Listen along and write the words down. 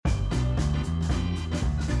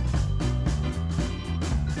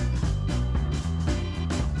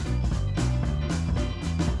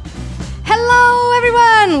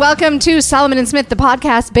everyone. Welcome to Solomon and Smith, the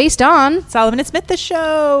podcast based on... Solomon and Smith, the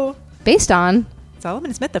show. Based on... Solomon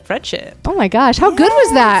and Smith, the friendship. Oh my gosh, how good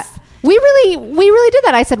was that? We really did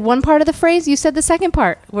that. I said one part of the phrase, you said the second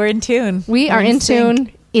part. We're in tune. We are in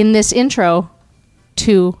tune in this intro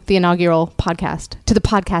to the inaugural podcast, to the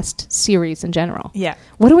podcast series in general. Yeah.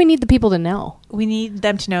 What do we need the people to know? We need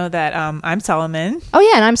them to know that I'm Solomon. Oh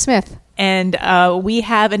yeah, and I'm Smith. And we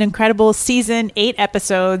have an incredible season, 8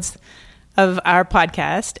 episodes of our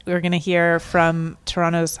podcast. We're going to hear from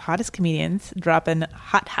Toronto's hottest comedians dropping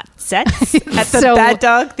hot sets at the Bad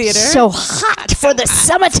Dog Theatre. So hot for the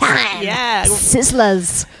summertime. Yeah.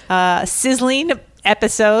 Sizzlers. Sizzling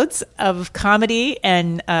episodes of comedy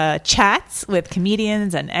and chats with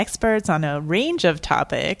comedians and experts on a range of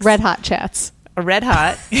topics. Red hot chats. Red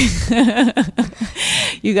hot.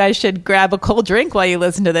 You guys should grab a cold drink while you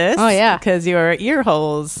listen to this. Oh, yeah. Because your ear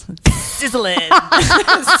holes sizzling.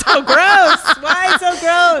 So gross. Why so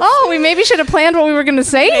gross? Oh, we maybe should have planned what we were going to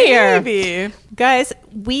say here. Maybe. Guys,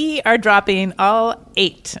 we are dropping all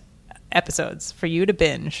 8 episodes for you to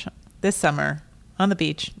binge this summer on the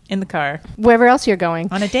beach, in the car. Wherever else you're going.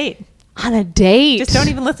 On a date. On a date. Just don't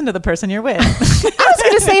even listen to the person you're with. I was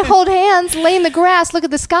going to say hold hands, lay in the grass, look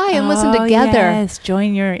at the sky, and listen together. Yes,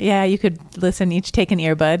 join your... Yeah, you could listen, each take an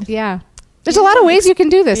earbud. Yeah. There's a lot of ways you can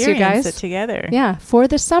do this, you guys. Experience it together. Yeah, for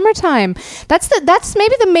the summertime. That's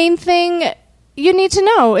maybe the main thing you need to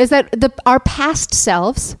know is that our past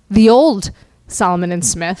selves, the old Solomon and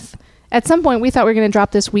Smith, at some point we thought we were going to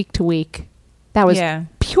drop this week to week. That was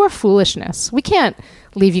pure foolishness. We can't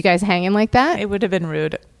leave you guys hanging like that. It would have been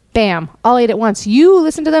rude. Bam, all 8 at once. You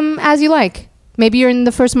listen to them as you like. Maybe you're in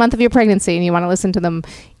the first month of your pregnancy and you want to listen to them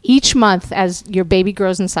each month as your baby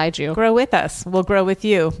grows inside you. Grow with us. We'll grow with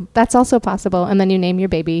you. That's also possible. And then you name your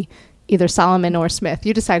baby either Solomon or Smith.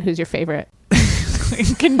 You decide who's your favorite.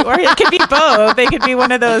 Or it could be both. They could be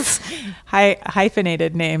one of those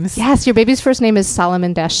hyphenated names. Yes, your baby's first name is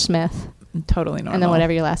Solomon-Smith. Totally normal. And then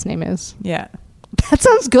whatever your last name is. Yeah. That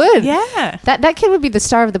sounds good. Yeah. That kid would be the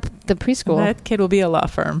star of the preschool. That kid will be a law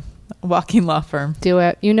firm. A walking law firm. Do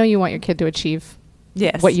it. You know you want your kid to achieve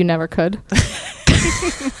what you never could.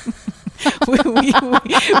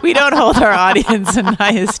 we don't hold our audience in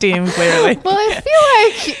high esteem, clearly. Well, I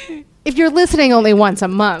feel like if you're listening only once a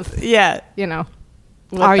month, you know,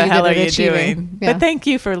 what the hell are you doing? Yeah. But thank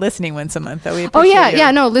you for listening once a month. We appreciate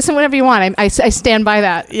you. No, listen whenever you want. I stand by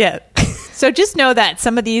that. Yeah. So just know that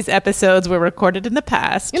some of these episodes were recorded in the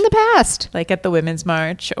past. Like at the Women's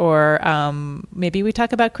March, or maybe we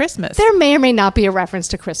talk about Christmas. There may or may not be a reference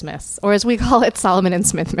to Christmas, or as we call it, Solomon and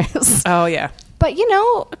Smithmas. Oh, yeah. But, you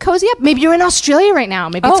know, cozy up. Maybe you're in Australia right now.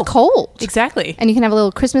 Maybe it's cold. Exactly. And you can have a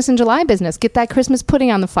little Christmas in July business. Get that Christmas pudding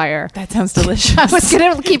on the fire. That sounds delicious. I was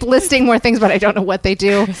going to keep listing more things, but I don't know what they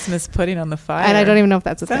do. Christmas pudding on the fire. And I don't even know if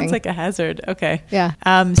that's a thing. Sounds like a hazard. Okay. Yeah.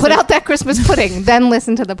 Put out that Christmas pudding, then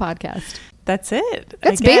listen to the podcast. That's it.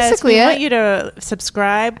 That's basically it. We want you to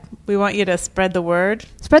subscribe. We want you to spread the word.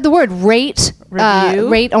 Spread the word. Rate. Review.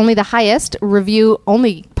 Rate only the highest. Review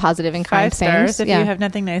only positive and kind 5 stars. things. If you have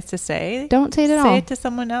nothing nice to say, don't say it at all. Say it to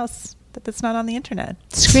someone else that's not on the internet.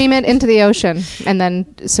 Scream it into the ocean and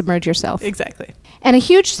then submerge yourself. Exactly. And a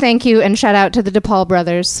huge thank you and shout out to the DePaul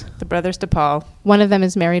brothers. The brothers DePaul. One of them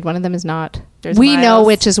is married. One of them is not. We know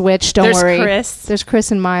which is which. Don't worry. There's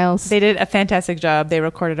Chris and Miles. They did a fantastic job. They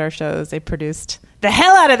recorded our shows. They produced the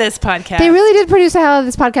hell out of this podcast. They really did produce the hell out of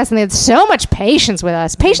this podcast, and they had so much patience with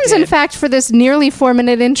us. Patience, in fact, for this nearly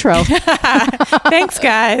 4-minute intro. Thanks,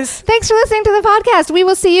 guys. Thanks for listening to the podcast. We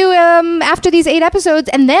will see you after these 8 episodes,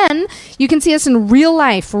 and then you can see us in real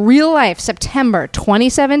life, September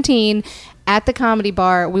 2017 at the Comedy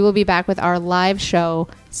Bar. We will be back with our live show,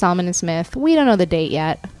 Solomon and Smith. We don't know the date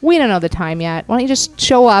yet. We don't know the time yet. Why don't you just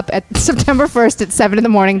show up at September 1st at 7 in the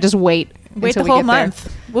morning? Just wait the whole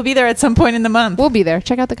month. We'll be there at some point in the month. We'll be there.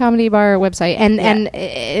 Check out the Comedy Bar website. And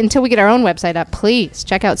until we get our own website up, please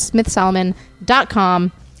check out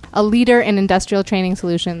smithsolomon.com, a leader in industrial training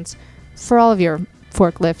solutions for all of your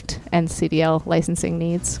forklift and CDL licensing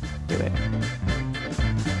needs. Do it.